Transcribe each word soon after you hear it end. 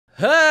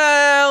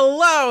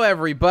Hello,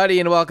 everybody,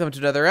 and welcome to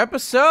another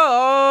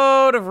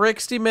episode of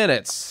Rixty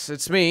Minutes.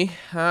 It's me.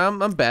 I'm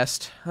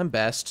best,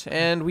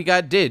 and we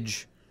got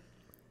Didge.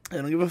 I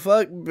don't give a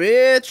fuck,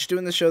 bitch.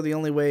 Doing the show the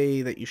only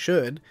way that you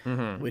should,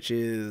 which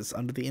is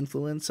under the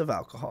influence of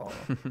alcohol.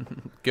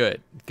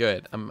 Good.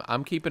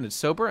 I'm keeping it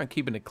sober. I'm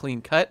keeping it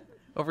clean cut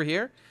over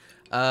here,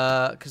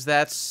 because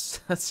that's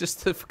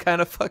just the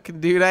kind of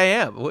fucking dude I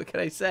am. What can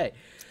I say?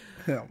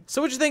 Yeah.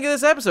 So, what'd you think of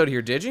this episode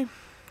here, Digi?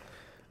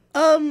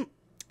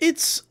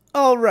 It's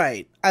all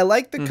right. I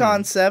like the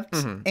concept,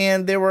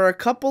 and there were a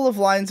couple of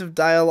lines of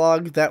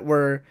dialogue that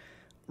were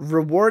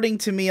rewarding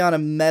to me on a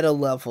meta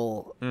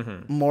level,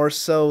 more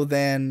so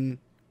than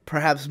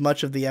perhaps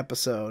much of the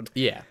episode.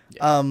 Yeah.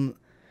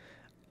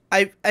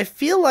 I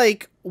feel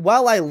like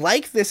while I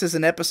like this as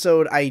an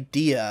episode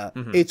idea,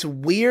 it's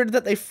weird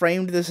that they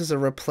framed this as a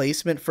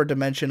replacement for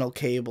Dimensional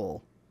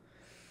Cable.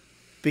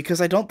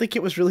 Because I don't think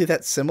it was really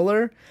that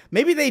similar.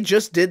 Maybe they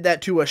just did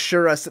that to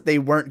assure us that they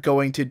weren't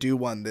going to do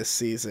one this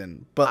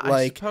season. But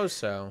I suppose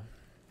so.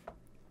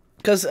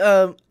 Because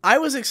I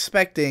was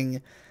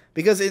expecting...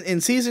 Because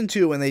in Season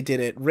 2, when they did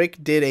it,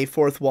 Rick did a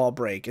fourth wall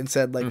break and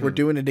said, like, we're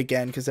doing it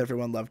again because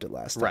everyone loved it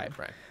last time.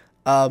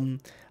 Right.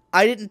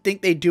 I didn't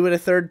think they'd do it a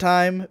third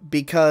time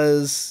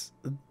because,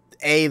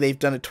 A, they've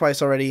done it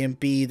twice already, and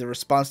B, the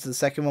response to the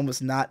second one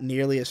was not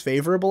nearly as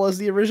favorable as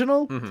the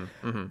original.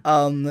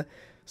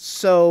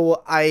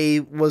 So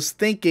I was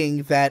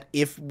thinking that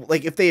if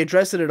they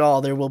address it at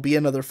all, there will be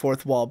another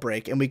fourth wall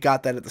break, and we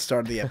got that at the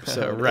start of the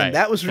episode. Right. And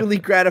that was really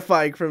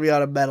gratifying for me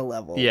on a meta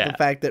level. Yeah. The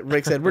fact that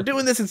Rick said, we're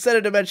doing this instead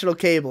of Dimensional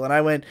Cable, and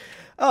I went,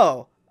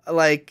 oh,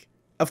 like,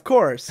 of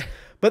course.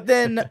 But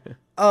then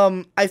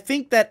I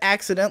think that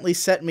accidentally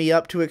set me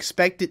up to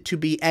expect it to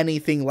be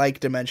anything like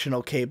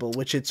Dimensional Cable,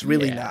 which it's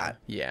really not.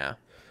 Yeah.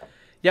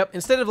 Yep,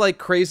 instead of, like,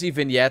 crazy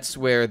vignettes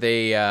where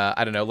they,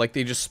 I don't know, like,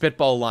 they just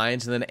spitball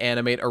lines and then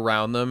animate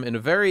around them in a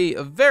very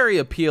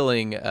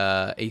appealing,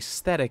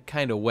 aesthetic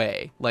kind of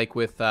way. Like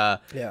with,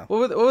 what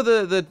were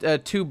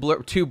the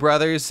two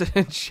brothers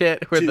and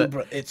shit?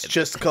 It's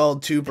just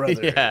called Two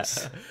Brothers. Yeah,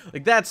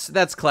 like,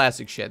 that's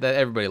classic shit. That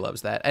everybody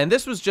loves that. And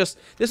this was just,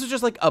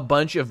 like, a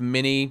bunch of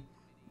mini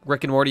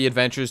Rick and Morty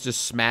adventures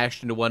just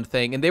smashed into one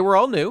thing. And they were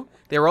all new.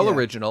 They were all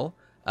original.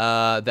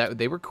 That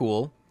they were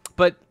cool.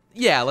 But...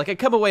 yeah, like I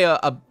come away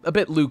a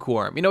bit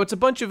lukewarm. You know, it's a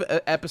bunch of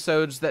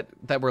episodes that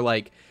were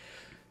like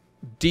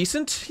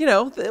decent. You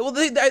know,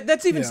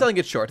 that's even selling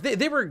it short.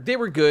 They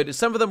were good.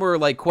 Some of them were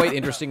like quite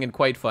interesting and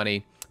quite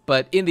funny.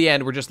 But in the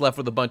end, we're just left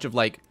with a bunch of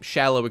like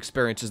shallow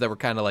experiences that were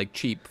kind of like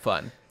cheap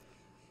fun.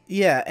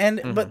 Yeah,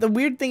 and but the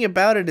weird thing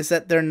about it is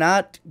that they're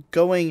not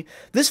going...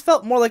 This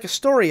felt more like a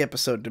story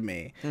episode to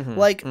me.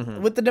 Like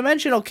with the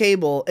Dimensional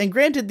Cable, and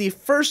granted, the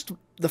first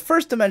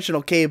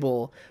Dimensional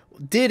Cable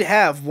did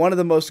have one of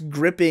the most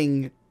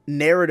gripping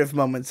narrative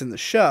moments in the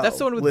show. That's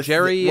the one with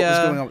Jerry. What was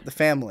going on with the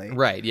family?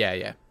 Right.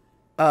 Yeah.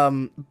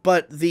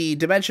 But the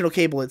Dimensional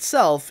Cable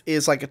itself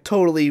is like a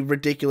totally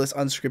ridiculous,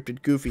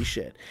 unscripted, goofy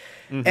shit.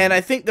 And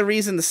I think the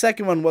reason the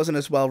second one wasn't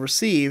as well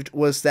received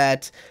was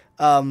that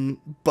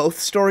both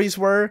stories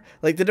were...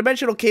 Like, the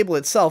Dimensional Cable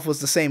itself was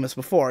the same as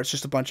before. It's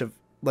just a bunch of,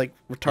 like,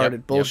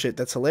 retarded bullshit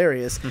that's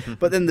hilarious.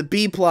 But then the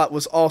B-plot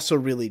was also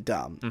really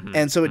dumb.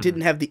 And so it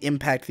didn't have the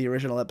impact the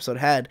original episode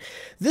had.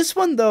 This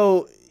one,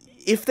 though...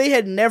 If they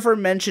had never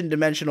mentioned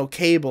Dimensional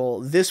Cable,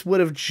 this would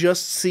have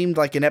just seemed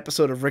like an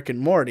episode of Rick and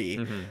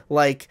Morty.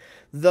 Like,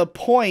 the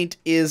point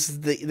is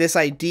this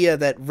idea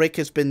that Rick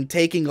has been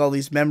taking all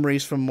these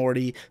memories from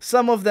Morty,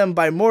 some of them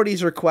by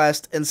Morty's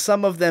request, and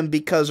some of them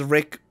because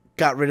Rick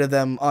got rid of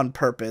them on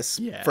purpose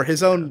for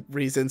his own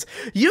reasons,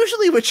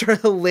 usually which are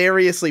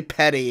hilariously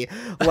petty.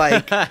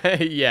 Like,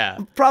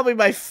 probably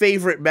my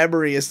favorite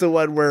memory is the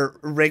one where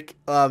Rick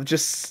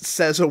just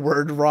says a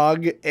word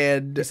wrong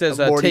and he says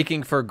Morty,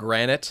 taking for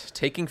granted,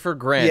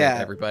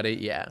 everybody.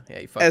 Yeah,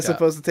 he fucked as up.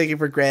 opposed to taking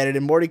for granted,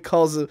 and Morty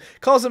calls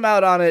him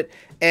out on it,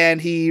 and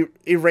he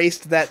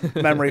erased that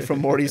memory from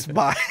Morty's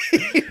mind.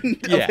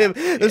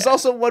 There's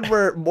also one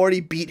where Morty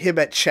beat him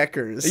at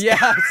checkers.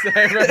 Yes,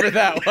 I remember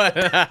that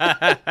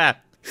one.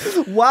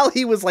 While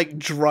he was like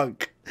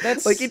drunk.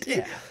 That's like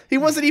he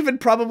wasn't even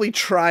probably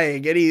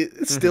trying, and he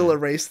still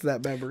erased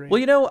that memory. Well,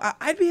 you know,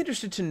 I'd be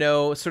interested to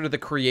know sort of the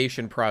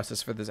creation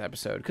process for this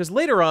episode, because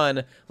later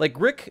on, like,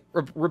 Rick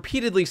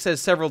repeatedly says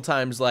several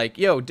times, like,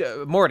 "Yo,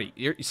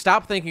 Morty,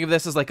 stop thinking of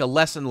this as like a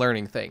lesson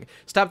learning thing.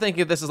 Stop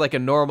thinking of this as like a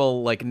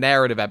normal like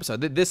narrative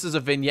episode. This is a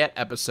vignette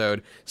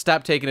episode.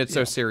 Stop taking it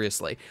so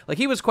seriously." Like,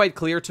 he was quite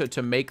clear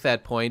to make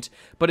that point,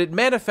 but it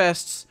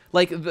manifests.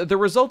 Like, the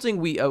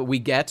resulting we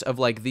get of,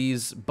 like,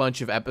 these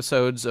bunch of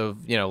episodes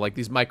of, you know, like,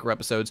 these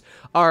micro-episodes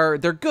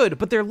they're good,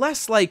 but they're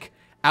less, like,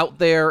 out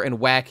there and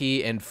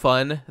wacky and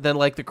fun than,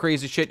 like, the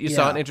crazy shit you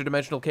saw in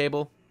Interdimensional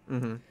Cable.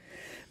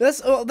 That's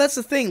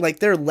the thing. Like,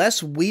 they're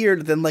less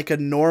weird than, like, a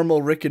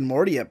normal Rick and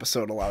Morty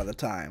episode a lot of the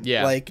time.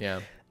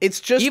 It's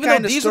just even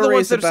though these are the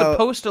ones that are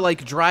supposed to,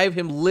 like, drive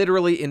him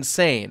literally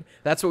insane.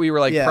 That's what we were,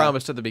 like,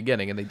 promised at the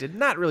beginning, and they did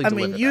not really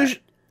deliver that.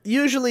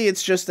 usually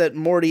it's just that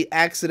Morty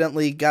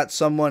accidentally got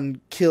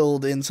someone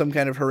killed in some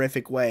kind of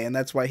horrific way, and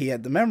that's why he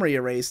had the memory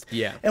erased.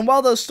 Yeah. And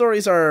while those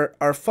stories are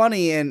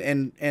funny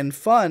and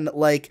fun,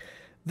 like,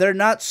 they're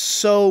not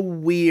so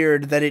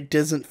weird that it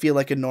doesn't feel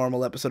like a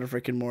normal episode of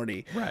Rick and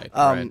Morty. Right.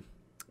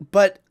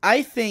 But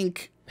I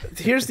think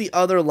here's the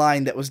other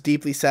line that was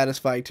deeply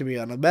satisfying to me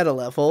on a meta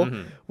level,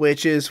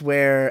 which is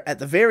where at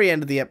the very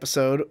end of the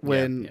episode,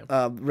 when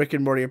Rick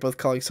and Morty are both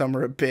calling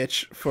Summer a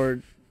bitch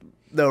for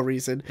no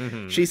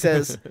reason, she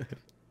says,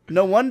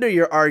 "No wonder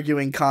you're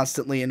arguing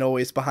constantly and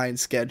always behind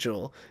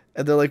schedule."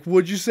 And they're like,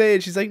 "What'd you say?"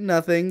 And she's like,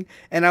 "Nothing."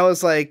 And I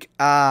was like,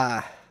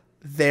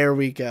 there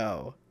we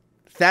go.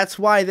 That's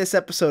why this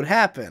episode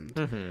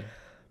happened.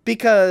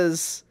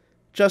 Because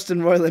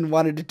Justin Roiland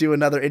wanted to do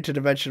another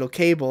interdimensional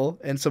cable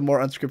and some more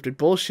unscripted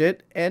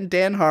bullshit, and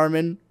Dan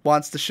Harmon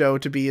wants the show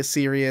to be a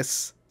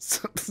serious,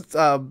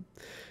 drama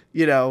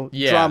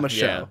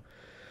show.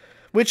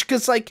 Which,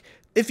 because, like,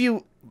 if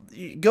you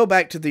go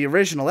back to the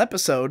original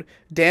episode,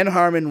 Dan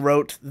Harmon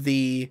wrote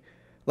the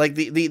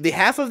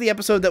half of the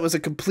episode that was a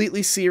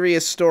completely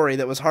serious story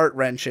that was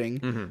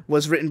heart-wrenching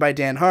was written by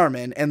Dan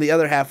Harmon, and the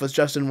other half was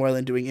Justin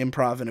Roiland doing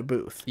improv in a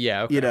booth.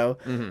 Yeah, okay.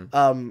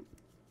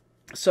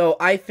 So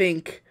I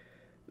think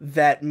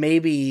that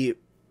maybe,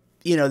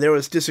 there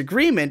was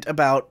disagreement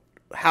about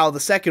how the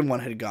second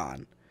one had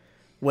gone.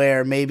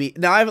 Where maybe...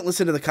 Now, I haven't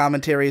listened to the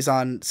commentaries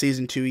on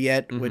Season 2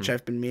 yet, which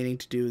I've been meaning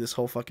to do this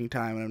whole fucking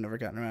time, and I've never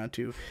gotten around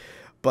to.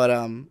 But,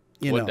 One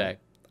day.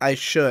 I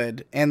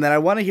should. And then I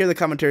want to hear the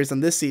commentaries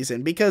on this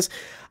season, because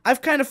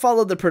I've kind of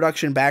followed the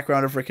production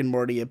background of Rick and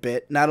Morty a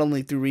bit, not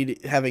only through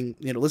having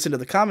listened to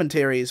the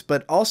commentaries,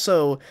 but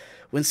also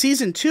when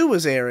Season 2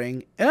 was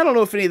airing, and I don't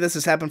know if any of this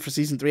has happened for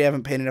Season 3, I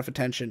haven't paid enough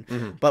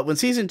attention, but when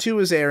Season 2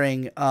 was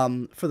airing,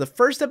 for the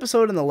first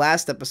episode and the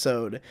last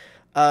episode,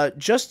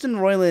 Justin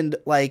Roiland,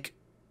 like,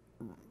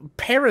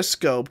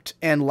 periscoped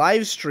and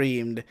live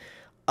streamed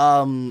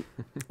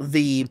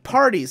the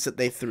parties that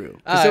they threw.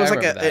 There was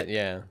that.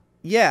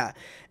 Yeah.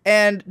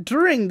 And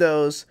during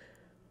the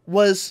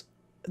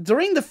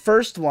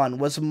first one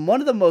was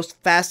one of the most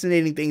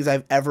fascinating things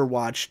I've ever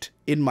watched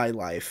in my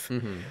life.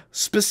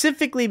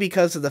 Specifically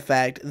because of the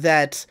fact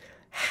that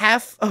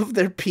half of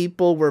their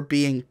people were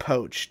being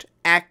poached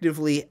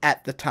actively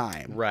at the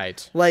time.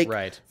 Right.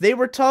 They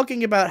were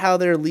talking about how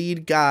their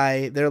lead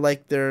guy, their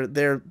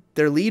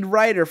lead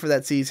writer for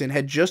that season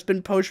had just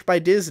been poached by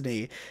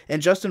Disney,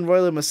 and Justin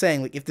Roiland was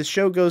saying, like, if the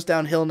show goes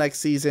downhill next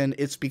season,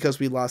 it's because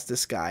we lost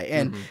this guy.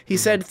 And he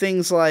said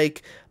things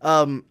like,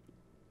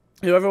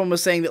 everyone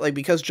was saying that, like,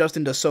 because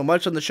Justin does so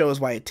much on the show is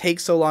why it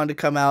takes so long to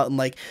come out, and,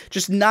 like,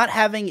 just not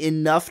having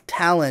enough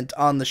talent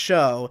on the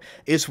show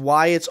is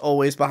why it's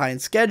always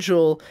behind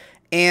schedule,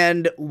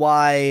 and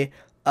why...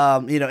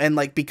 and,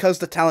 like, because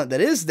the talent that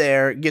is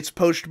there gets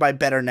poached by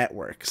better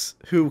networks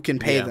who can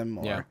pay them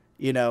more,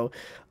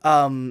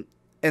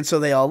 and so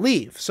they all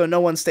leave. So no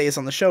one stays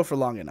on the show for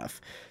long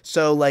enough.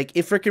 So, like,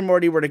 if Rick and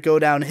Morty were to go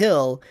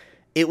downhill,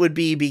 it would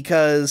be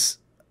because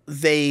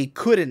they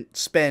couldn't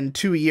spend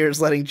 2 years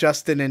letting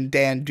Justin and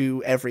Dan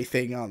do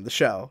everything on the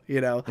show,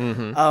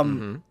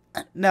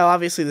 Now,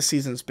 obviously, the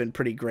season's been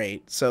pretty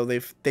great, so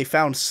they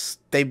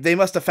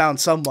must have found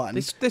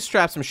someone. They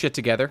strapped some shit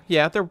together.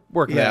 Yeah, they're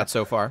working it out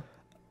so far.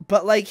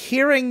 But, like,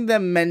 hearing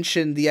them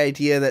mention the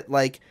idea that,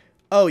 like,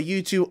 oh,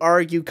 you two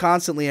argue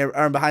constantly and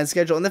are behind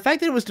schedule, and the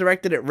fact that it was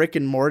directed at Rick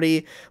and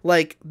Morty,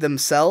 like,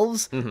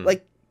 themselves,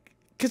 like,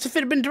 because if it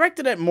had been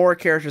directed at more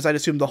characters, I'd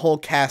assume the whole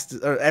cast,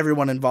 or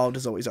everyone involved,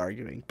 is always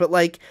arguing. But,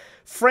 like,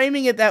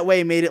 framing it that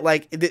way made it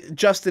like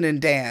Justin and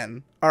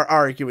Dan are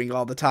arguing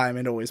all the time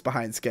and always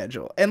behind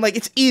schedule. And, like,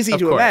 it's easy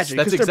to imagine.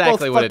 That's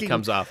exactly what it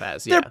comes off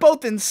as, They're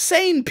both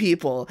insane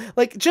people.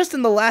 Like, just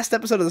in the last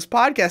episode of this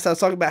podcast, I was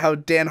talking about how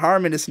Dan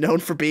Harmon is known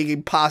for being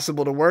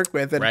impossible to work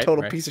with and a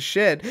total piece of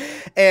shit.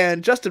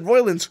 And Justin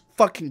Roiland's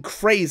fucking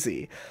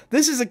crazy.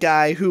 This is a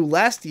guy who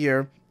last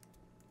year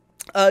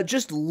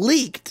just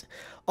leaked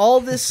all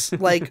this,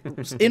 like,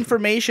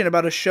 information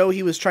about a show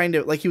he was trying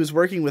to, like, he was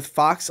working with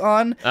Fox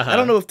on. I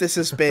don't know if this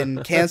has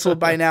been canceled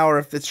by now or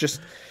if it's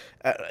just...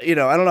 I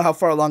don't know how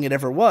far along it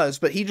ever was,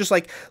 but he just,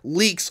 like,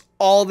 leaks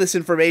all this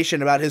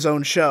information about his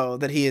own show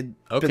that he had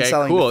been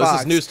selling to Fox.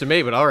 This is news to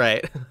me, but all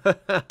right.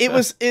 He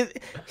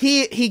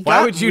got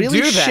Why would you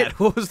do that?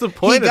 What was the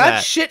point of that? He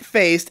got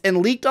shit-faced and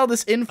leaked all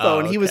this info,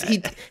 and he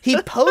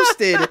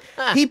posted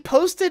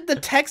the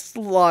text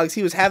logs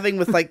he was having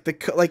with, like,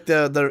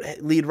 the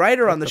lead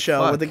writer on the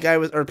show, where the guy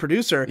was, or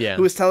producer,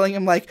 who was telling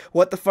him, like,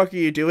 what the fuck are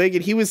you doing?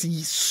 And he was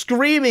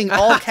screaming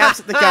all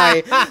caps at the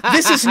guy,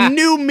 "This is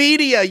new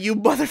media, you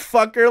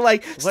motherfucker!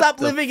 Like,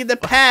 stop living in the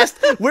past.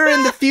 We're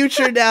in the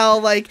future now.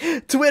 Like,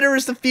 Twitter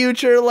is the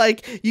future.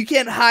 Like, you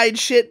can't hide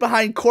shit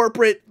behind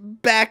corporate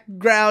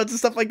backgrounds and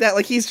stuff like that."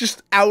 Like, he's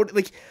just out.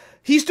 Like,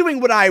 he's doing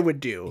what I would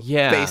do.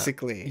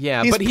 Basically.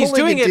 Yeah, but he's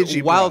doing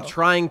it while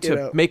trying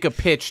to make a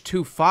pitch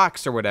to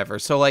Fox or whatever.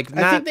 So, like,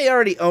 I think they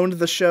already owned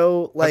the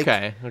show. Like,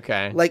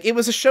 okay. Like, it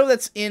was a show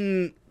that's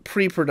in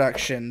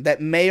pre-production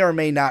that may or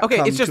may not Okay,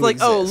 come it's just to like,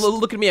 exist.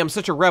 look at me, I'm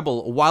such a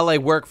rebel while I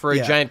work for a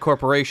Yeah. giant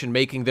corporation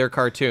making their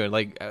cartoon.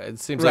 Like, it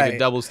seems like Right. a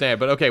double standard,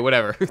 but okay,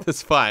 whatever.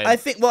 That's fine. I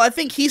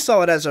think he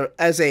saw it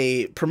as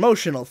a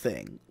promotional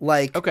thing.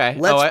 Like, Okay.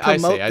 let's I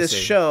promote see. this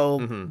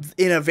show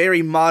in a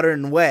very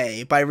modern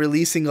way by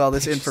releasing all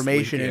this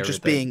information leaking and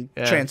just everything.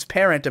 being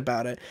transparent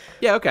about it.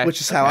 Yeah, okay.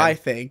 Which is how I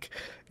think,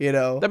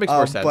 That makes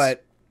more sense.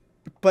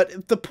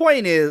 But the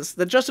point is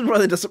that Justin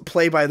Roiland doesn't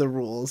play by the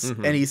rules,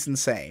 Mm-hmm. and he's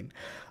insane.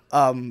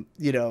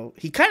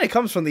 He kind of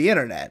comes from the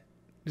internet.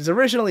 He's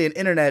originally an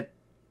internet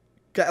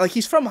guy. Like,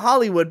 he's from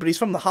Hollywood, but he's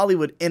from the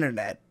Hollywood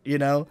internet,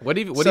 What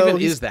even So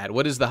is that?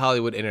 What is the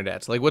Hollywood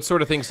internet? Like, what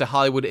sort of things do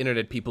Hollywood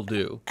internet people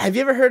do? Have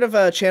you ever heard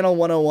of Channel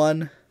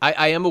 101?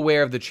 I am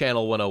aware of the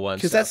Channel 101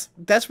 Because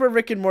that's where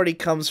Rick and Morty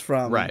comes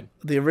from. Right.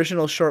 The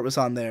original short was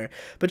on there.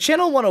 But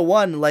Channel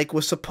 101, like,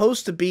 was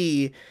supposed to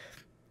be...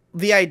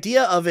 The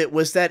idea of it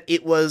was that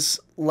it was,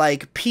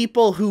 like,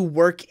 people who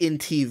work in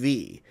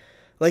TV.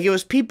 Like, it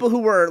was people who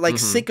were, like,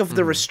 sick of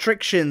the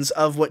restrictions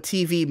of what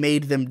TV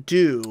made them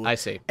do. I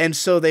see. And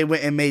so they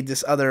went and made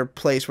this other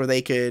place where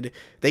they could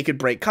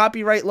break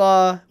copyright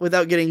law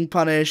without getting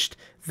punished.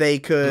 They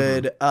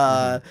could,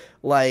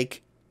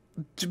 like...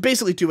 to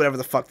basically do whatever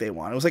the fuck they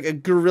want. It was like a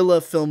guerrilla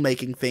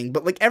filmmaking thing,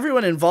 but like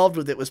everyone involved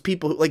with it was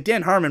people who, like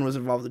Dan Harmon was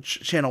involved with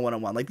Channel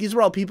 101. Like these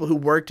were all people who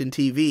worked in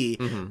TV,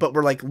 but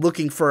were like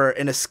looking for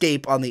an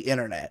escape on the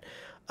internet.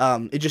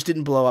 It just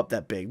didn't blow up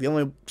that big. The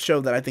only show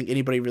that I think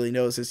anybody really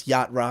knows is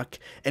Yacht Rock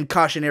and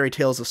Cautionary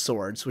Tales of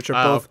Swords, which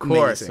are both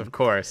amazing. Of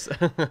course.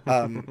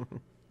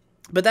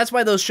 But that's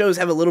why those shows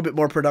have a little bit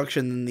more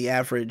production than the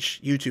average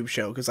YouTube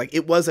show, because like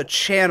it was a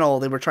channel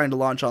they were trying to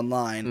launch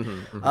online,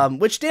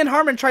 which Dan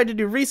Harmon tried to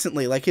do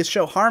recently, like his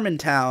show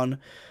Harmontown,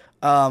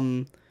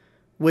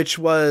 which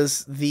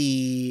was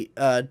the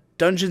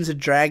Dungeons and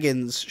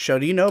Dragons show.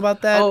 Do you know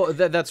about that? Oh,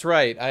 that's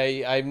right.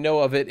 I know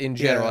of it in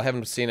general. Yeah. I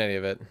haven't seen any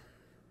of it.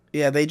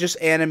 Yeah, they just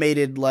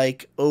animated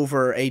like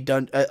over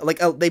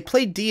they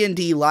played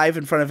D&D live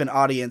in front of an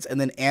audience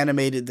and then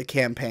animated the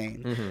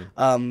campaign.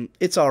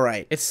 It's all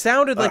right. It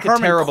sounded like a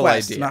Harmon terrible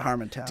Quest, idea. not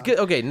Harmontown.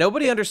 Okay,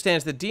 nobody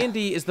understands that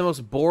D&D is the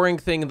most boring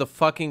thing in the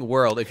fucking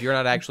world if you're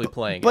not actually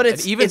playing but it.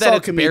 it's- And even it's then, all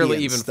it's barely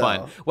comedians, even fun.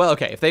 though. Well,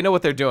 okay, if they know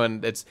what they're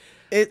doing,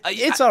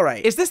 it's all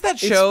right. Is this that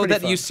It's show pretty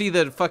that you fun. see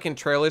the fucking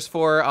trailers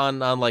for on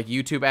like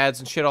YouTube ads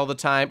and shit all the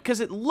time? Because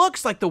it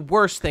looks like the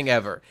worst thing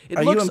ever.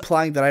 Are you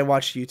implying that I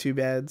watch YouTube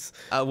ads?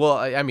 Well,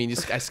 I mean,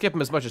 I skip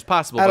them as much as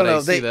possible, I don't but know.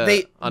 I see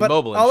They on but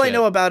mobile and all shit. I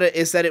know about it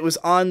is that it was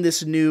on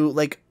this new,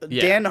 like,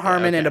 Dan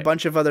Harmon and a okay.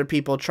 bunch of other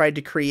people tried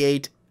to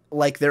create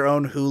like their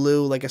own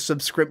Hulu, like a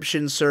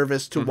subscription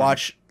service to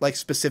watch like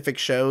specific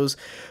shows,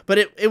 but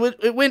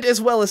it went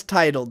as well as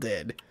Tidal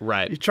did.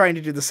 Right. You're trying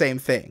to do the same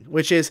thing,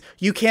 which is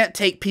you can't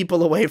take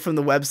people away from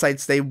the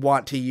websites they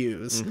want to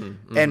use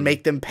and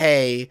make them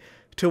pay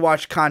to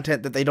watch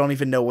content that they don't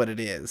even know what it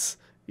is.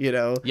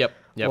 Yep,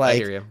 like, I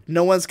hear you.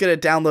 No one's gonna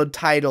download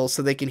Tidal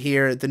so they can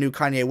hear the new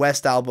Kanye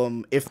West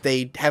album if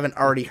they haven't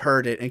already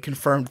heard it and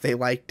confirmed they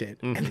liked it,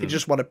 and they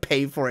just want to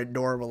pay for it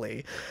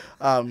normally.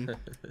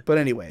 But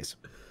anyways,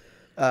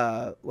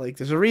 like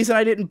there's a reason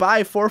I didn't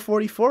buy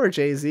 444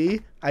 Jay-Z.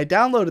 I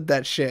downloaded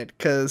that shit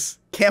because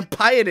can't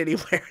buy it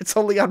anywhere. It's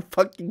only on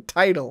fucking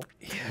Tidal.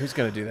 Yeah, who's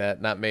gonna do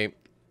that? Not me.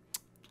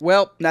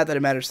 Well, Not that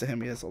it matters to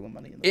him. He has all the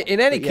money. in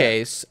any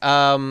case,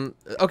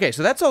 okay,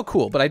 so that's all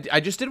cool, but I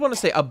just did want to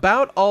say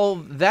about all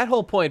that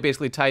whole point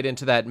basically tied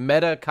into that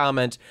meta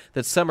comment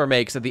that Summer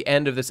makes at the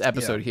end of this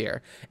episode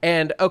here.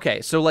 And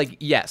okay, so like,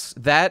 yes,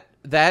 that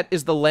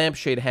is the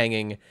lampshade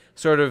hanging,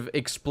 sort of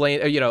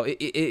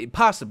explain,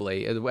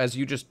 possibly, as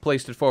you just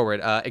placed it forward,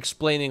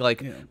 explaining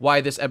like why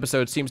this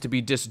episode seems to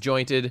be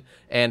disjointed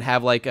and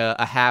have like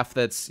a half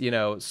that's,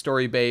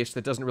 story based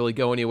that doesn't really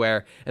go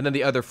anywhere, and then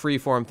the other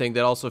freeform thing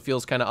that also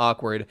feels kind of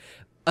awkward.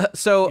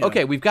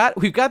 Okay, we've got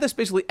this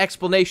basically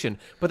explanation,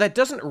 but that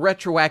doesn't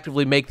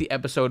retroactively make the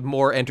episode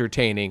more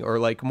entertaining or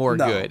like more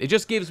good. It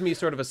just gives me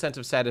sort of a sense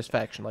of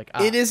satisfaction, like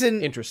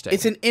interesting.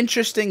 It's an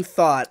interesting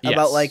thought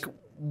about like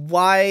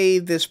why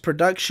this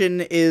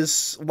production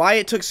is, why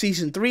it took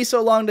season 3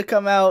 so long to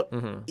come out.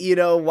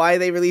 Why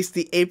they released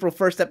the April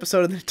 1st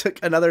episode and it took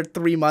another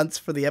 3 months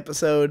for the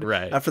episode,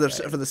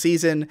 for the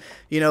season.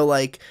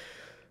 Like,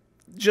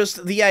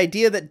 just the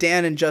idea that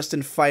Dan and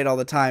Justin fight all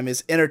the time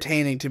is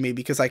entertaining to me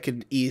because I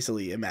could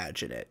easily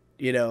imagine it.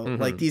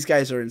 Like these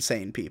guys are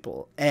insane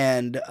people,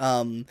 and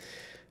I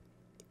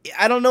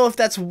don't know if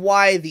that's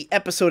why the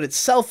episode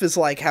itself is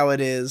like how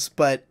it is,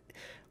 but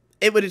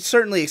it would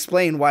certainly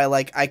explain why,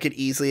 like, I could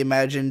easily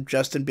imagine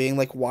Justin being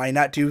like, why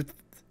not do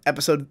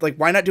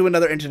why not do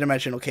another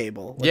interdimensional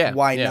cable? Like,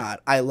 why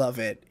not? I love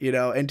it,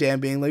 and Dan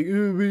being like,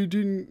 oh, we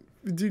didn't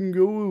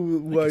go,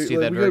 why, see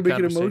like, that we very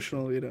gotta make it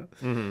emotional,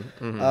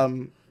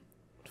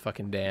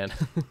 Fucking Dan.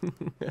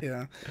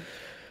 Yeah.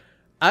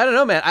 I don't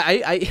know, man.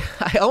 I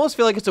almost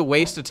feel like it's a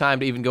waste of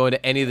time to even go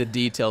into any of the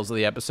details of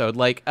the episode.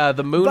 Like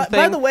the moon thing,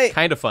 by the way,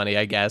 kind of funny,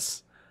 I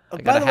guess.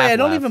 By the way, I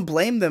don't even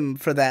blame them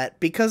for that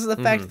because of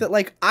the fact that,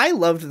 like, I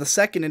loved the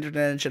second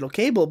interdimensional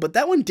cable, but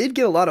that one did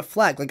get a lot of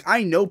flack. Like,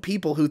 I know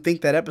people who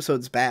think that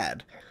episode's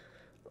bad.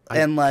 I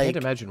can't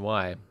imagine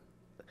why.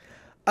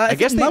 I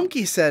think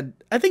Monkey's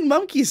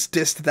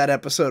dissed that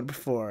episode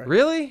before.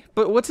 Really?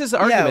 But what's his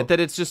argument? That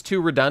it's just too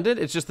redundant?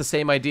 It's just the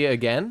same idea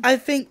again? I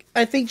think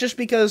just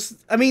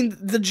because, I mean,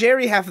 the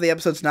Jerry half of the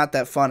episode's not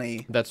that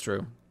funny. That's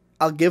true.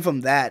 I'll give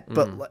them that.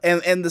 But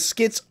and the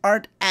skits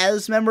aren't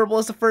as memorable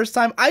as the first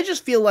time. I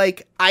just feel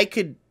like I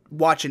could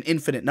watch an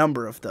infinite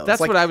number of those.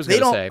 That's like, what I was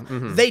going to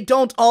say. They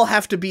don't all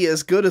have to be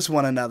as good as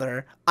one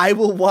another. I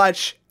will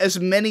watch as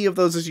many of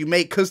those as you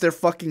make because they're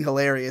fucking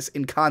hilarious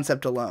in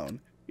concept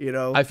alone. You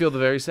know? I feel the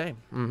very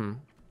same.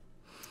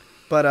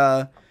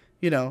 But,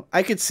 you know,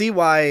 I could see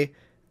why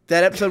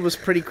that episode was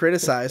pretty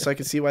criticized, so I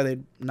could see why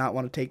they'd not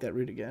want to take that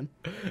route again.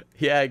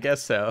 Yeah, I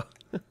guess so.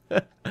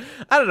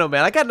 I don't know,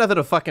 man. I got nothing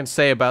to fucking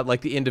say about, like,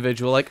 the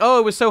individual. Like, oh,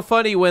 it was so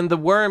funny when the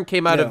worm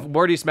came out of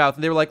Morty's mouth,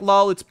 and they were like,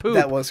 lol, it's poop.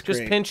 That was great.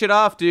 Just pinch it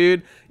off,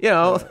 dude. You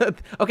know? Yeah.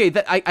 Okay,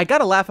 I got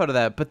a laugh out of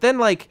that. But then,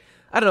 like,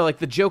 I don't know, like,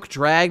 the joke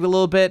dragged a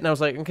little bit, and I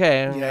was like,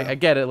 okay, I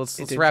get it. Let's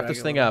wrap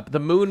this thing up. The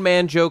Moon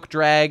Man joke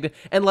dragged,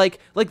 and, like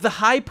the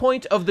high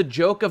point of the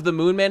joke of the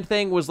Moon Man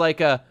thing was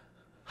like a,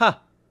 huh,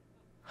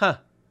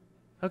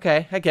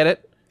 okay, I get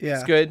it. Yeah.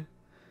 It's good.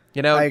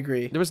 You know, I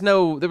agree. There was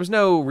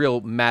no real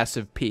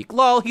massive peak.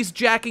 Lol, he's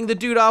jacking the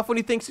dude off when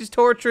he thinks he's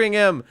torturing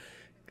him.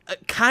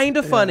 Kind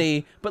of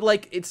funny, but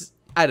like it's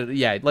I don't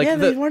like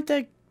they weren't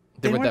that funny.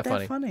 They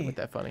weren't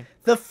that funny.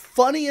 The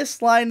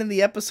funniest line in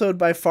the episode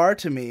by far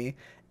to me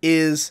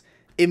is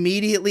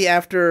immediately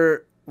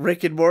after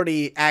Rick and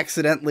Morty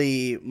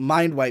accidentally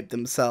mind wipe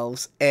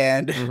themselves,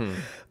 and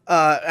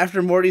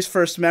after Morty's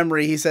first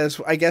memory, he says,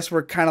 I guess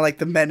we're kind of like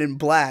the Men in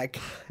Black.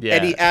 Yeah.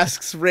 And he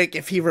asks Rick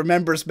if he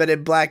remembers Men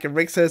in Black, and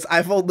Rick says,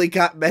 I've only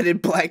got Men in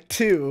Black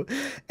 2.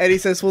 And he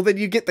says, well, then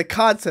you get the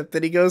concept.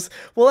 And he goes,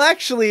 well,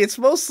 actually, it's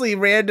mostly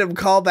random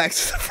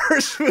callbacks to the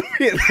first movie.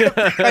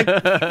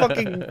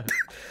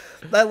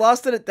 I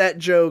lost it at that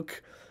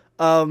joke.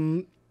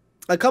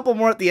 A couple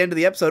more at the end of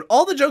the episode.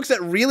 All the jokes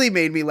that really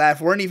made me laugh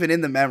weren't even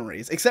in the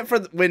memories, except for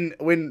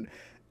when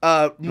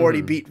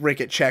Morty beat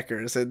Rick at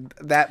checkers, and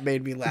that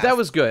made me laugh. That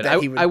was good.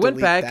 I went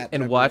back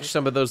and watched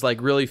some of those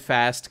like really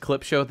fast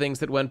clip show things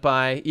that went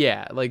by.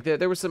 Yeah, like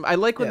there was some. I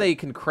like when they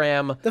can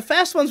cram. The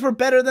fast ones were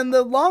better than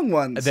the long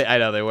ones. I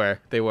know they were.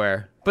 They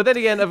were. But then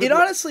again, it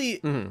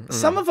honestly,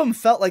 some of them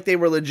felt like they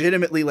were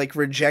legitimately like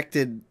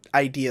rejected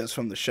ideas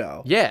from the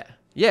show. Yeah,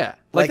 yeah.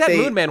 Like that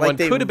Moon Man one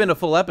could have been a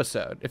full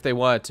episode if they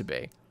wanted to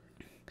be.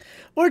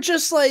 Or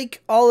just,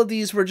 like, all of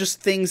these were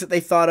just things that they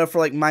thought of for,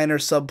 like, minor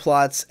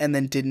subplots and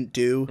then didn't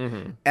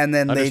do. And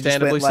then they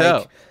just went,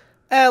 like,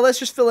 let's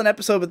just fill an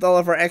episode with all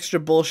of our extra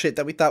bullshit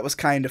that we thought was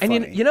kind of funny.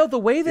 And you know, the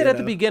way that at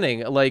the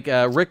beginning, like,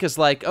 Rick is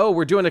like, oh,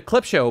 we're doing a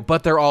clip show,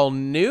 but they're all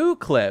new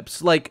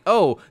clips. Like,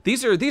 oh,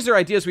 these are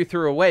ideas we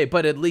threw away,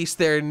 but at least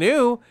they're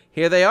new.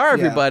 Here they are,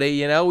 everybody.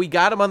 You know, we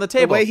got them on the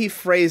table. The way he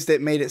phrased it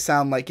made it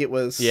sound like it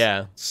was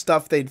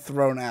stuff they'd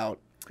thrown out.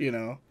 You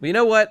know. Well, you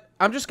know what?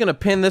 I'm just gonna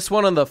pin this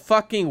one on the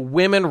fucking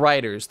women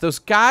writers. Those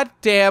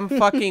goddamn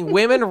fucking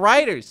women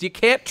writers. You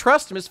can't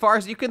trust them as far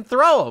as you can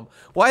throw them.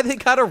 Why they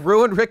gotta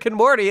ruin Rick and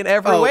Morty in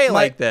every way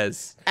like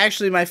this?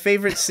 Actually, my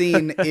favorite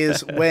scene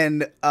is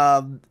when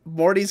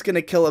Morty's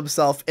gonna kill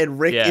himself and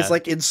Rick is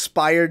like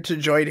inspired to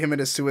join him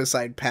in a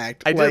suicide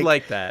pact. I did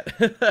like that.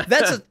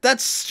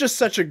 that's just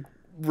such a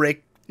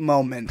Rick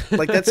moment.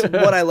 Like that's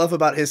what I love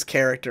about his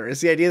character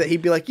is the idea that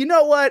he'd be like, you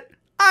know what?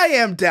 I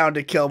am down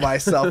to kill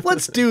myself.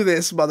 Let's do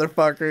this,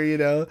 motherfucker, you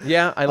know?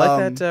 Yeah, I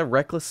like that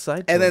reckless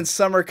side. And then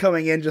Summer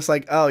coming in just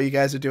like, oh, you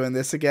guys are doing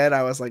this again?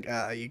 I was like,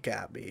 you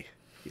got me,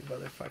 you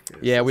motherfuckers.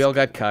 Yeah, we all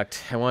got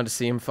cucked. I wanted to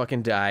see him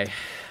fucking die.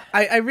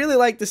 I really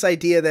like this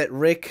idea that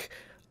Rick,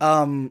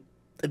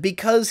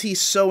 because he's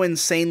so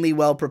insanely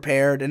well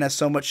prepared and has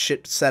so much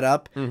shit set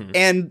up,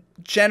 and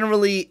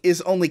generally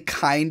is only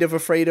kind of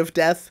afraid of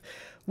death,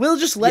 we'll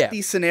just let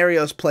these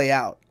scenarios play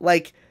out.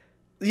 Like,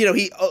 you know,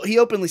 he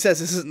openly says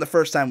this isn't the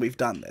first time we've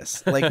done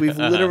this. Like, we've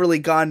literally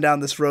gone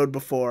down this road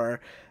before,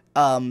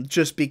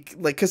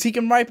 because he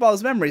can wipe all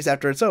his memories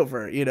after it's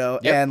over, you know?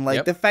 And,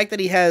 like, the fact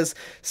that he has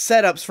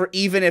setups for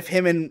even if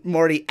him and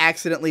Morty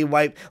accidentally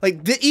wipe,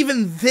 like,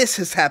 even this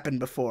has happened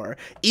before.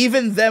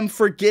 Even them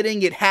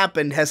forgetting it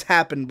happened has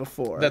happened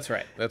before. That's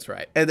right. That's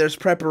right. And there's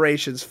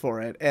preparations for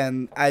it.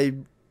 And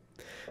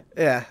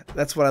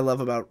that's what I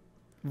love about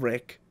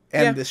Rick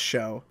and this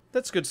show.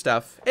 That's good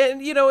stuff.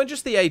 And, you know, and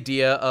just the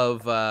idea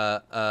of,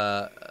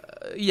 like,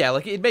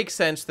 it makes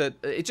sense that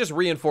it just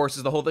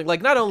reinforces the whole thing.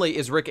 Like, not only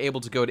is Rick able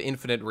to go to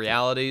infinite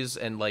realities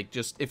and, like,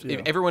 just, if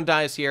everyone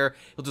dies here,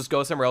 he'll just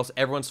go somewhere else,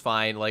 everyone's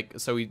fine. Like,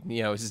 so,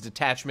 his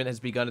detachment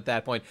has begun at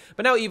that point.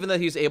 But now even that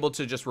he's able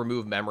to just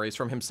remove memories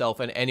from himself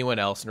and anyone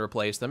else and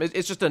replace them,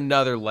 it's just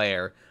another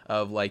layer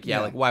of, like,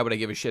 like, why would I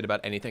give a shit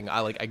about anything?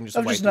 I can just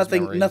wipe these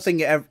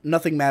memories.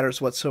 Nothing matters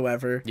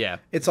whatsoever. Yeah,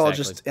 it's all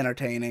just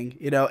entertaining,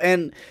 you know?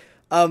 And,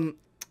 I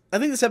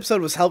think this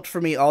episode was helped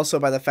for me also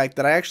by the fact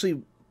that I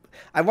actually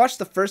I watched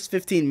the first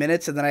 15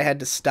 minutes and then I had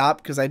to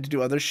stop because I had to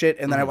do other shit,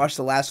 and then I watched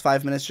the last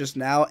 5 minutes just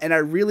now, and I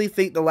really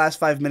think the last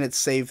 5 minutes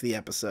saved the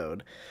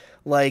episode.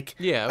 Like,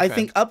 yeah, okay. I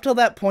think up till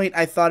that point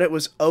I thought it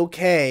was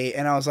okay,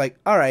 and I was like,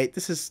 all right,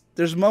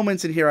 there's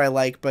moments in here I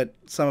like, but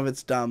some of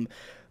it's dumb.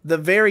 The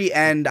very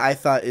end I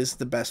thought is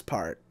the best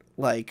part.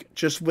 Like,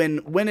 just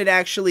when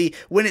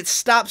it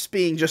stops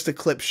being just a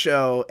clip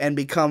show and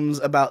becomes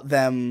about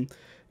them,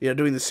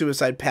 doing the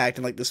suicide pact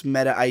and like this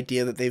meta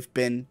idea that they've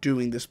been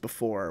doing this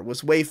before,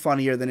 was way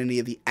funnier than any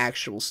of the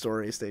actual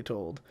stories they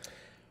told.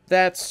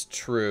 That's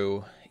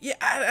true. Yeah,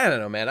 I don't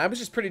know, man. I was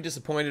just pretty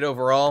disappointed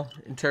overall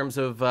in terms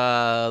of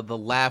the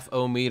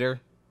laugh-o-meter.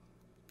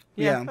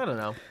 Yeah, I don't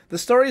know. The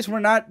stories were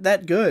not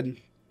that good.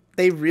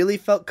 They really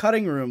felt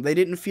cutting room. They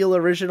didn't feel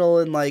original,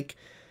 and like,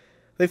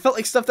 they felt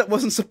like stuff that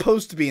wasn't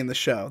supposed to be in the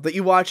show, that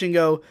you watch and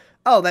go,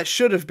 oh, that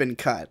should have been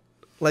cut.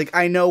 Like,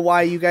 I know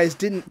why you guys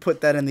didn't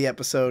put that in the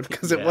episode,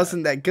 because it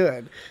wasn't that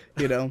good,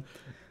 Yeah,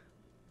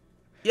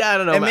 I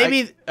don't know. And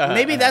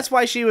maybe that's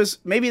why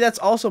maybe that's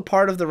also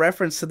part of the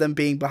reference to them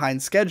being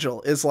behind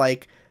schedule, is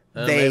like,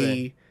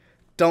 they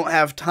don't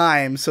have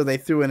time, so they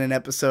threw in an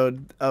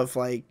episode of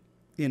like,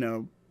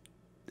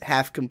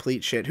 half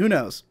complete shit. Who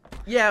knows?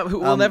 Yeah,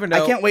 we'll never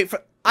know.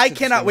 I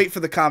cannot wait for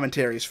the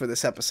commentaries for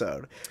this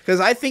episode, because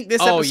I think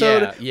this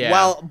episode,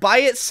 while by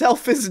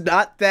itself is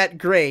not that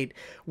great,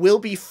 will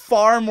be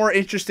far more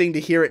interesting to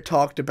hear it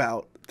talked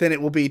about than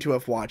it will be to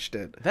have watched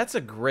it. That's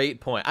a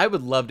great point. I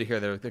would love to hear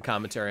the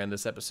commentary on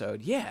this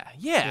episode.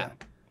 Yeah.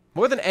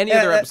 More than any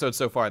other episode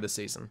so far this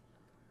season.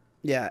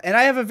 Yeah, and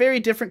I have a very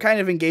different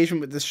kind of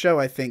engagement with this show,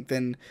 I think,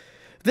 than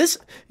this.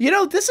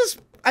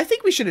 I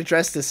think we should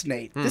address this,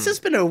 Nate. This has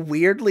been a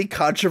weirdly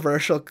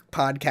controversial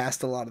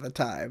podcast a lot of the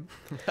time.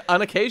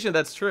 On occasion,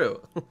 that's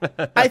true.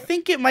 I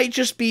think it might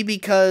just be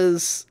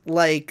because,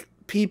 like,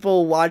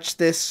 people watch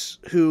this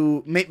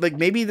who,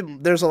 maybe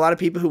there's a lot of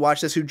people who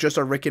watch this who just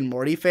are Rick and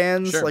Morty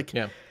fans. Sure, like,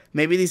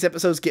 maybe these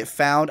episodes get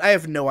found. I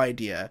have no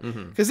idea.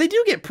 Because they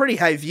do get pretty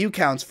high view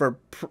counts for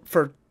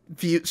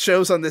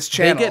shows on this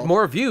channel. They get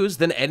more views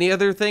than any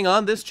other thing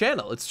on this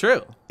channel. It's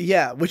true.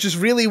 Yeah, which is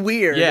really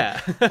weird. Yeah.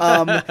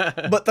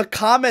 But the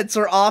comments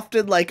are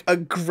often like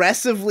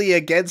aggressively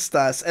against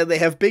us, and they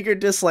have bigger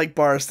dislike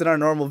bars than our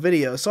normal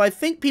videos. So I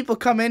think people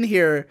come in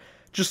here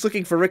just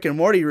looking for Rick and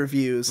Morty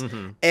reviews,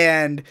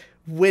 and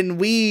when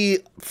we,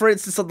 for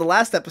instance, on the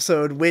last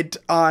episode, went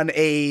on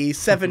a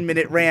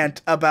 7-minute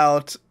rant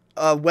about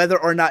whether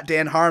or not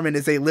Dan Harmon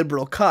is a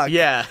liberal cuck.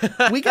 Yeah.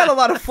 We got a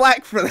lot of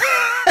flack for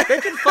that.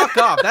 They can fuck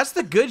off. That's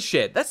the good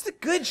shit.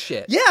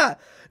 Yeah.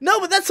 No,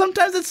 but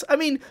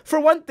for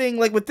one thing,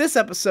 like with this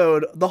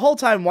episode, the whole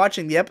time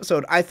watching the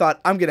episode, I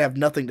thought, I'm going to have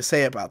nothing to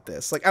say about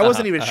this. Like, I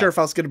wasn't even sure if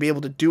I was going to be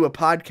able to do a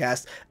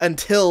podcast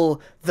until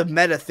the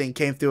meta thing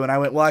came through, and I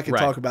went, well, I can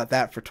talk about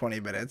that for 20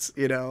 minutes,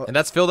 And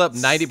that's filled up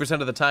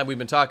 90% of the time we've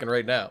been talking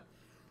right now.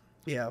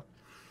 Yeah.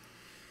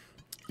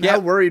 How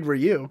worried were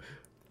you?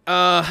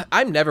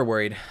 I'm never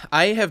worried.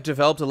 I have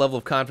developed a level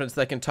of confidence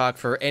that I can talk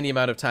for any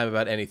amount of time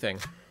about anything.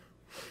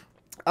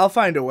 I'll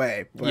find a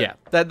way. But, yeah,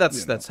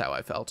 that's how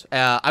I felt.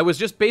 I was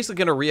just basically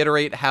going to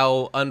reiterate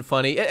how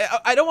unfunny.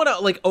 I don't want to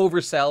like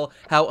oversell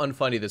how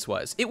unfunny this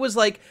was. It was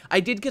like I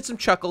did get some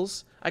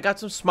chuckles. I got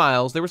some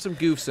smiles. There were some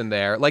goofs in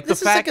there, like the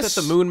fact that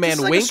the Moon Man winked.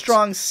 This is like a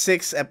strong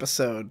 6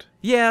 episode.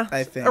 Yeah,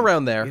 I think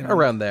around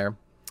there.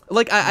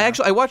 Like,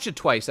 I watched it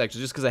twice,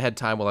 actually, just because I had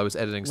time while I was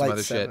editing some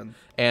other shit.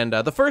 And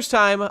the first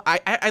time,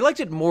 I liked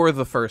it more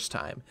the first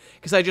time.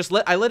 Because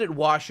I let it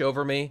wash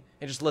over me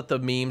and just let the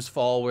memes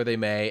fall where they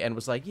may and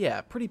was like,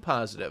 yeah, pretty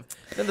positive.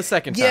 Then the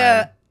second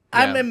time...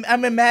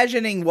 I'm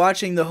imagining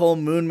watching the whole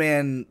Moon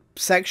Man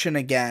section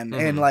again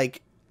and,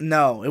 like,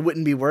 no, it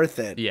wouldn't be worth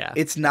it. Yeah.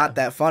 It's not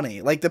that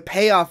funny. Like, the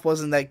payoff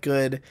wasn't that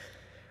good.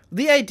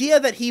 The idea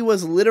that he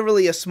was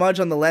literally a smudge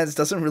on the lens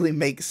doesn't really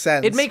make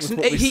sense. It makes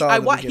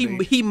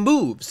he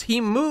moves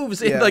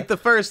in like the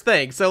first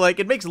thing, so like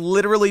it makes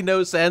literally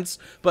no sense.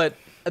 But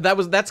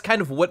that's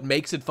kind of what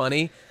makes it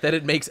funny. That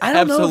it makes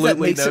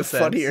absolutely no sense.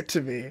 Funnier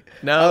to me.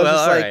 No, well,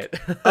 all right.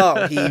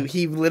 Oh,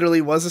 he literally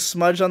was a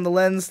smudge on the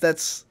lens.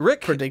 That's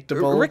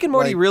predictable. Rick and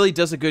Morty really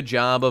does a good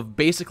job of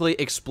basically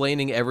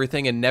explaining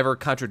everything and never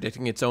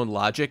contradicting its own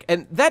logic,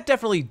 and that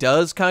definitely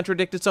does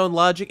contradict its own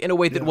logic in a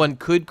way that one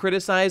could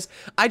criticize.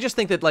 I just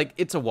think that like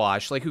it's a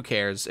wash. Like who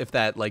cares if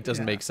that like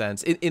doesn't make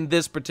sense in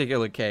this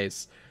particular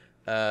case.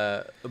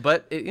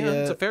 But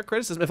it's a fair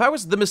criticism. If I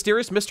was the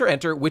mysterious Mr.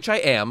 Enter, which I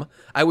am,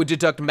 I would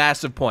deduct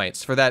massive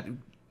points for that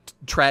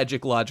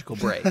tragic logical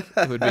break.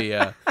 It would be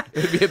a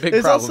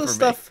big problem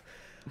for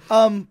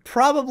me.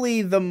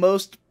 Probably the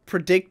most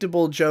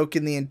predictable joke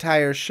in the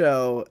entire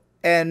show,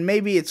 and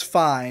maybe it's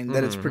fine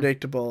that it's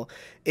predictable,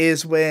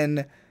 is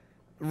when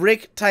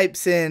Rick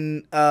types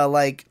in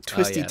like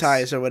twisty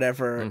ties or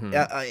whatever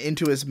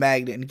into his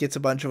magnet and gets a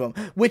bunch of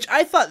them, which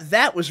I thought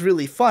that was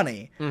really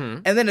funny.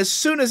 And then as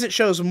soon as it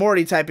shows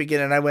Morty typing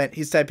in, and I went,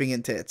 he's typing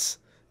in tits.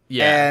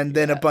 Yeah. And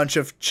then a bunch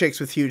of chicks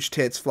with huge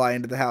tits fly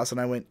into the house, and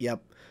I went,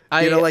 yep.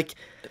 Like,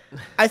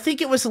 I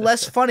think it was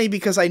less funny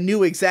because I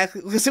knew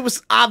exactly, because it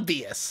was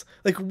obvious.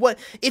 Like, what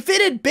if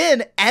it had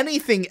been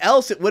anything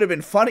else, it would have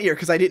been funnier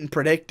because I didn't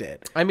predict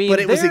it. I mean, but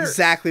it was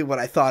exactly what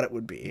I thought it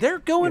would be. They're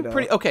going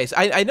pretty okay. So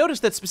I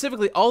noticed that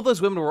specifically all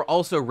those women were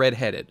also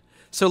redheaded.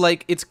 So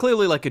like it's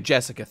clearly like a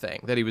Jessica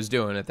thing that he was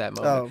doing at that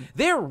moment.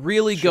 They're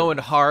really going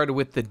hard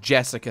with the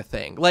Jessica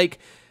thing. Like,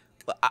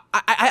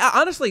 I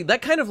honestly,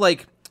 that kind of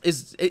like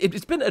it's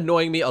been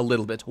annoying me a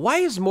little bit. Why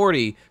is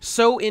Morty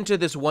so into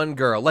this one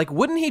girl? Like,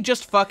 wouldn't he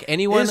just fuck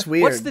anyone? It's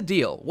weird. What's the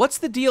deal? What's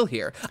the deal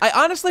here? I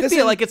honestly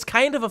feel like it's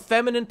kind of a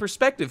feminine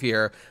perspective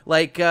here.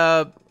 Like,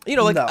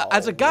 like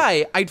as a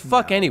guy, I'd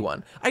fuck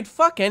anyone. I'd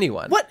fuck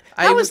anyone. What?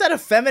 How is that a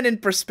feminine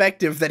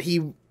perspective that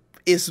he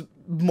is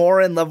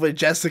more in love with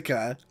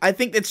Jessica? I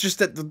think it's just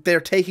that they're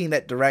taking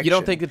that direction. You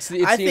don't think it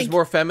seems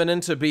more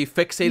feminine to be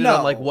fixated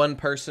on like one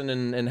person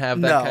and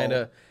have that kind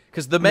of...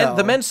 Because the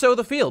men sow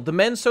the field. The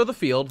men sow the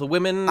field. The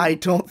women... I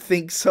don't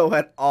think so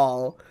at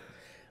all.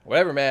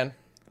 Whatever, man.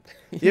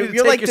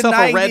 You're like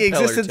denying the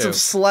existence of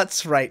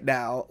sluts right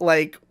now.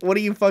 Like, what are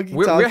you fucking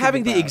talking about? We're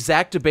having the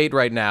exact debate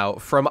right now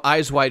from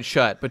Eyes Wide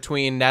Shut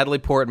between Natalie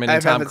Portman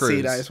and Tom Cruise. I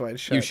haven't seen Eyes Wide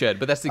Shut. You should,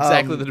 but that's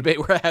exactly the debate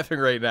we're having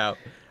right now.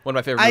 One of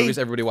my favorite movies.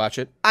 Everybody watch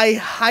it. I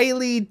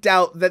highly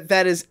doubt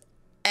that is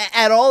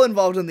at all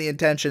involved in the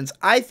intentions.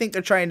 I think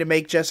they're trying to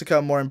make Jessica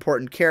a more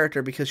important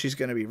character because she's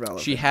going to be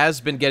relevant. She has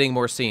been getting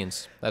more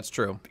scenes. That's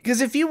true.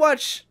 Because if you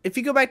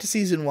go back to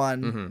season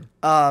 1,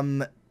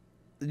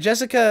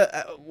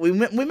 Jessica, we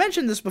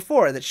mentioned this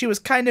before, that she was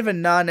kind of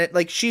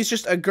like she's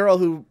just a girl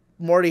who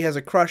Morty has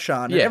a crush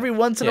on. And every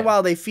once in a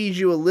while they feed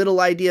you a little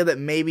idea that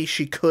maybe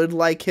she could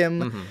like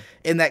him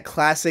in that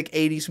classic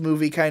 80s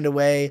movie kind of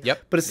way.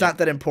 But it's not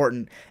that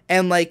important.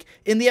 And like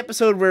in the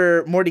episode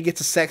where Morty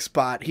gets a sex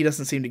bot, he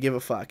doesn't seem to give a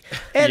fuck.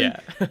 And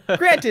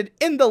granted,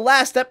 in the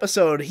last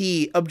episode,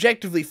 he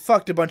objectively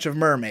fucked a bunch of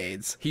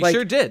mermaids. He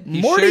sure did.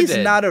 Morty's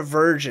not a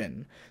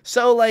virgin.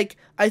 So like,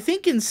 I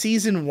think in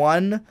season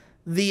 1,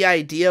 the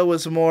idea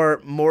was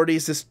more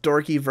Morty's this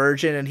dorky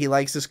virgin and he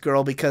likes this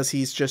girl because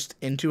he's just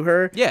into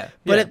her.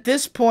 But at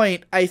this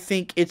point, I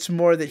think it's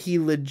more that he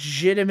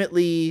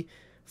legitimately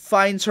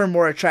finds her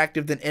more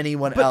attractive than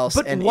anyone else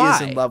and why?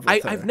 is in love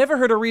with her. I've never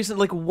heard a reason,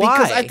 like,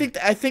 why? Because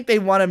I think they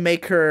want to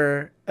make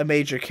her a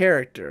major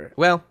character.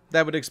 Well,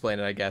 that would explain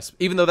it, I guess.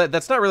 Even though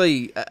that's not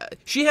really...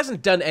 she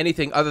hasn't done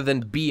anything other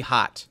than be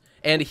hot.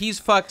 And he's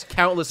fucked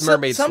countless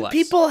mermaid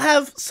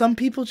sluts. Some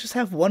people just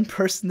have one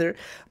person there.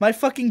 My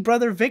fucking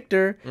brother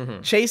Victor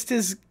chased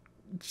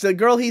the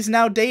girl he's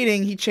now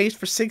dating. He chased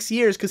for 6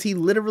 years because he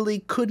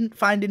literally couldn't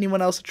find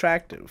anyone else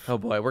attractive. Oh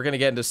boy, we're gonna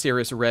get into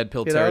serious red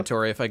pill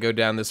territory if I go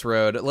down this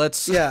road.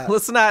 Let's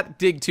not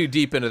dig too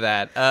deep into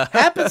that.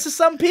 Happens to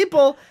some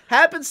people.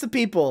 Happens to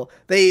people.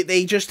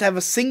 They just have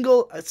a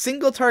single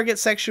target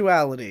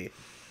sexuality.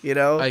 You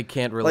know, I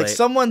can't relate. Like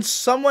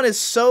someone is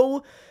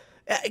so.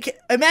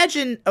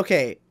 Imagine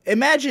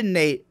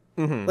Nate,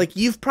 like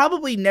you've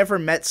probably never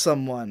met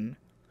someone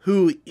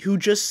who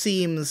just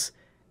seems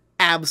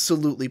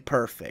absolutely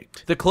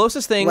perfect. The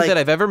closest thing that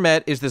I've ever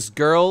met is this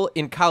girl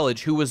in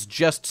college who was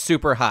just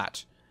super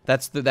hot.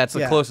 That's the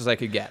closest I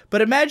could get.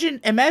 But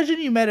imagine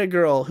you met a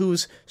girl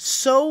who's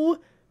so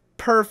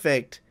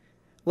perfect,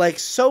 like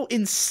so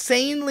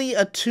insanely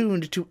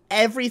attuned to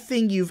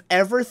everything you've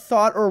ever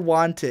thought or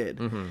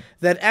wanted,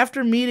 that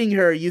after meeting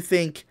her you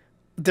think,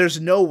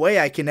 there's no way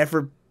I can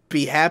ever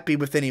be happy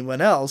with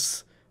anyone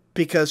else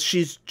because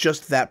she's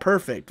just that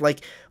perfect.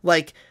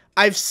 Like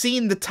I've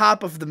seen the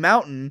top of the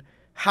mountain.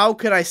 How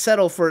could I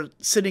settle for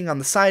sitting on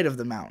the side of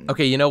the mountain?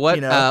 Okay, you know what?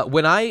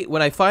 When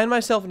I find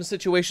myself in a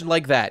situation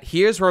like that,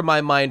 here's where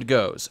my mind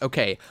goes.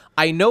 Okay,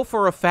 I know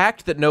for a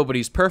fact that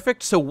nobody's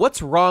perfect, so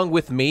what's wrong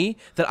with me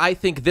that I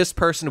think this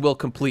person will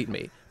complete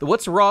me?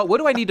 What's wrong? What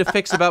do I need to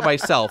fix about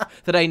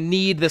myself that I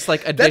need this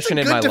like addition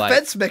in my life? That's a good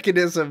defense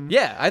mechanism.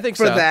 Yeah, I think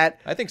so. For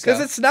that, I think so.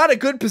 Because it's not a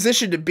good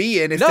position to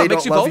be in if they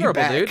don't love you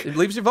back. No, it makes you vulnerable, dude. It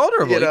leaves you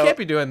vulnerable. You can't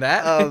be doing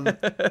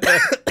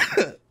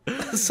that.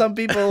 Some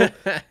people,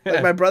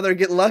 like my brother,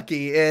 get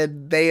lucky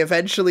and they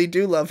eventually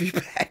do love you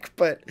back.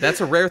 But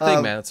that's a rare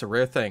thing, man. It's a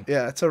rare thing.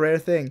 Yeah, it's a rare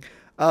thing.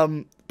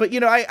 But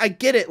I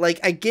get it. Like,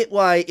 I get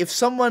why if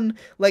someone,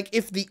 like,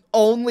 if the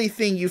only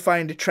thing you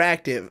find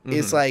attractive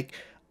is like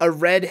a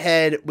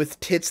redhead with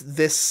tits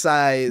this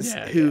size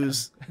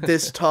who's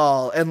this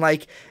tall, and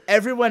like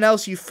everyone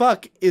else you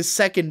fuck is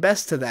second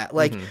best to that.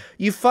 Like,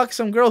 you fuck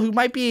some girl who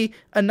might be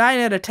a 9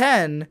 out of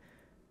 10,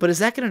 but is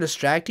that going to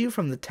distract you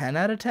from the 10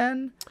 out of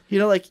 10? You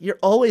know, like, you're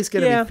always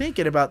going to be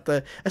thinking about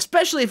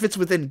especially if it's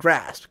within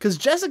grasp, because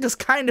Jessica's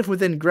kind of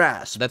within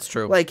grasp. That's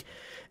true. Like,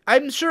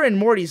 I'm sure in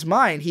Morty's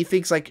mind, he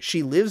thinks, like,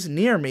 she lives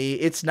near me.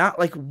 It's not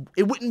like,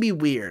 it wouldn't be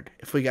weird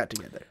if we got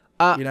together,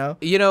 you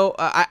know?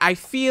 I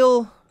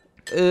feel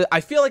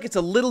like it's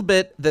a little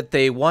bit that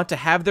they want to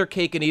have their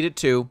cake and eat it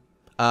too,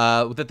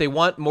 that they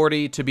want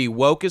Morty to be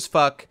woke as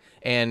fuck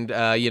and,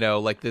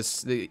 like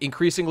this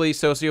increasingly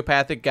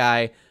sociopathic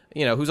guy,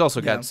 you know, who's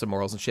also got some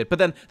morals and shit. But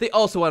then they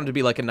also want him to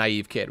be like a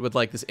naive kid with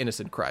like this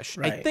innocent crush.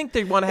 Right. I think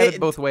they want to have it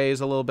both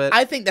ways a little bit.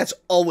 I think that's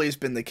always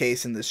been the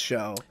case in this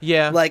show.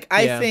 Yeah. Like,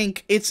 I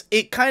think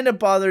it kind of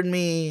bothered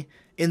me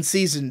in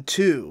season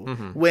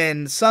 2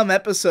 when some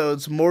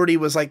episodes Morty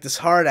was like this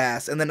hard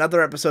ass, and then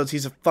other episodes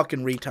he's a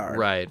fucking retard.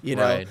 Right. You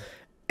know? Right.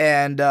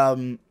 And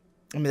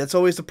I mean, that's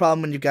always the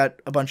problem when you've got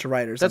a bunch of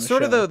writers. That's on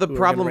sort show of the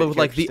problem of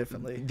like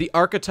differently. the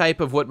archetype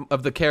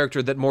of the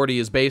character that Morty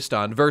is based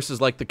on versus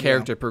like the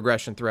character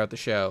progression throughout the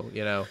show,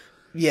 you know.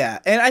 Yeah,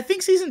 and I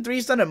think season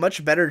 3's done a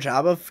much better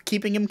job of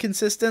keeping him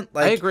consistent.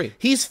 Like, I agree.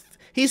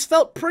 He's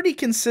felt pretty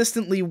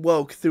consistently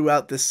woke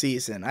throughout this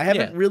season. I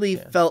haven't really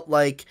felt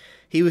like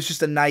he was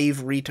just a naive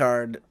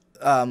retard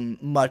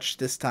much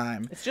this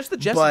time. It's just the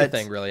Jessica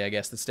thing, really, I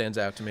guess, that stands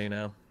out to me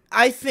now.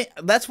 I think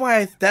that's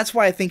why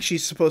I think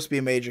she's supposed to be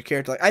a major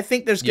character. Like, I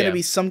think there's going to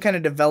be some kind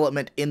of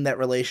development in that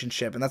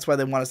relationship, and that's why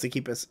they want us to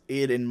keep it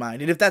in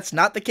mind. And if that's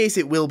not the case,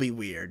 it will be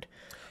weird.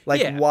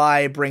 Like,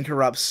 why bring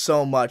her up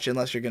so much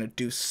unless you're going to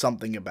do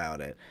something about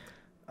it?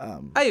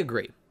 I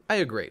agree.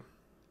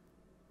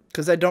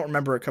 Because I don't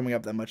remember her coming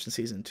up that much in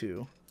season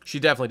 2. She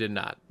definitely did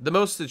not. The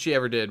most that she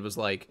ever did was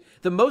like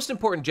the most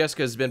important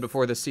Jessica has been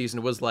before this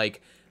season was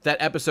like that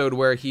episode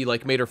where he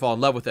like made her fall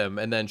in love with him,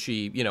 and then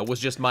she, you know,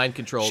 was just mind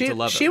controlled to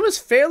love him. She was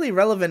fairly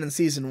relevant in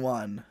season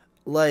 1.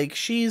 Like,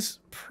 she's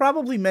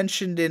probably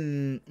mentioned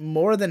in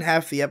more than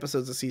half the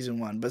episodes of season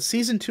 1, but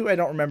season 2 I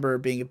don't remember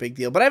being a big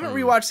deal. But I haven't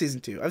rewatched season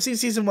 2. I've seen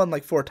season 1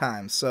 like 4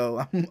 times,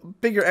 so I'm a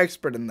bigger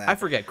expert in that. I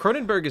forget.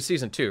 Cronenberg is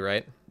season 2,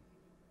 right?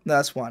 No,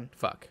 that's 1.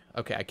 Fuck.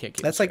 Okay, I can't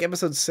keep. That's like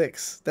episode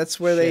 6. That's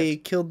where they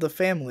killed the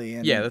family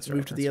and that's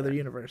moved to the other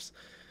universe.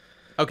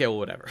 Okay, well,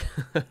 whatever.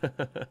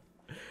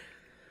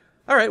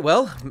 All right,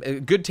 well,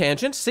 good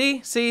tangent.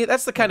 See,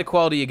 that's the kind of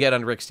quality you get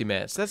on Rixty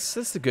Minutes.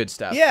 That's the good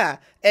stuff. Yeah,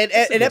 and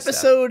an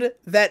episode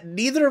that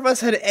neither of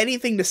us had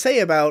anything to say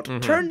about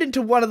turned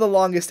into one of the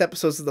longest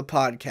episodes of the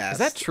podcast. Is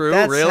that true?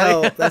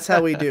 Really? That's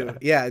how we do.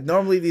 Yeah,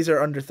 normally these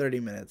are under 30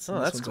 minutes. Oh,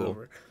 that's cool.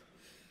 Over.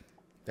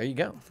 There you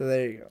go. So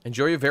there you go.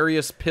 Enjoy your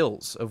various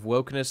pills of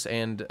wokeness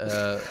and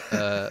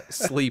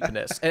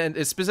sleepness, and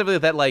it's specifically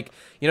that, like,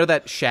 you know,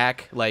 that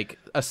Shaq like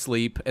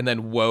asleep and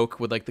then woke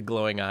with like the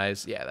glowing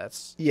eyes. Yeah,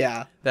 that's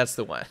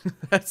the one.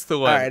 That's the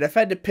one. All right, I've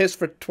had to piss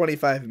for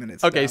 25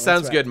 minutes. Okay,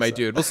 sounds good, my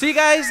dude. We'll see you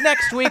guys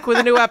next week with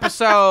a new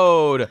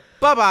episode.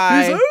 Bye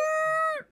bye.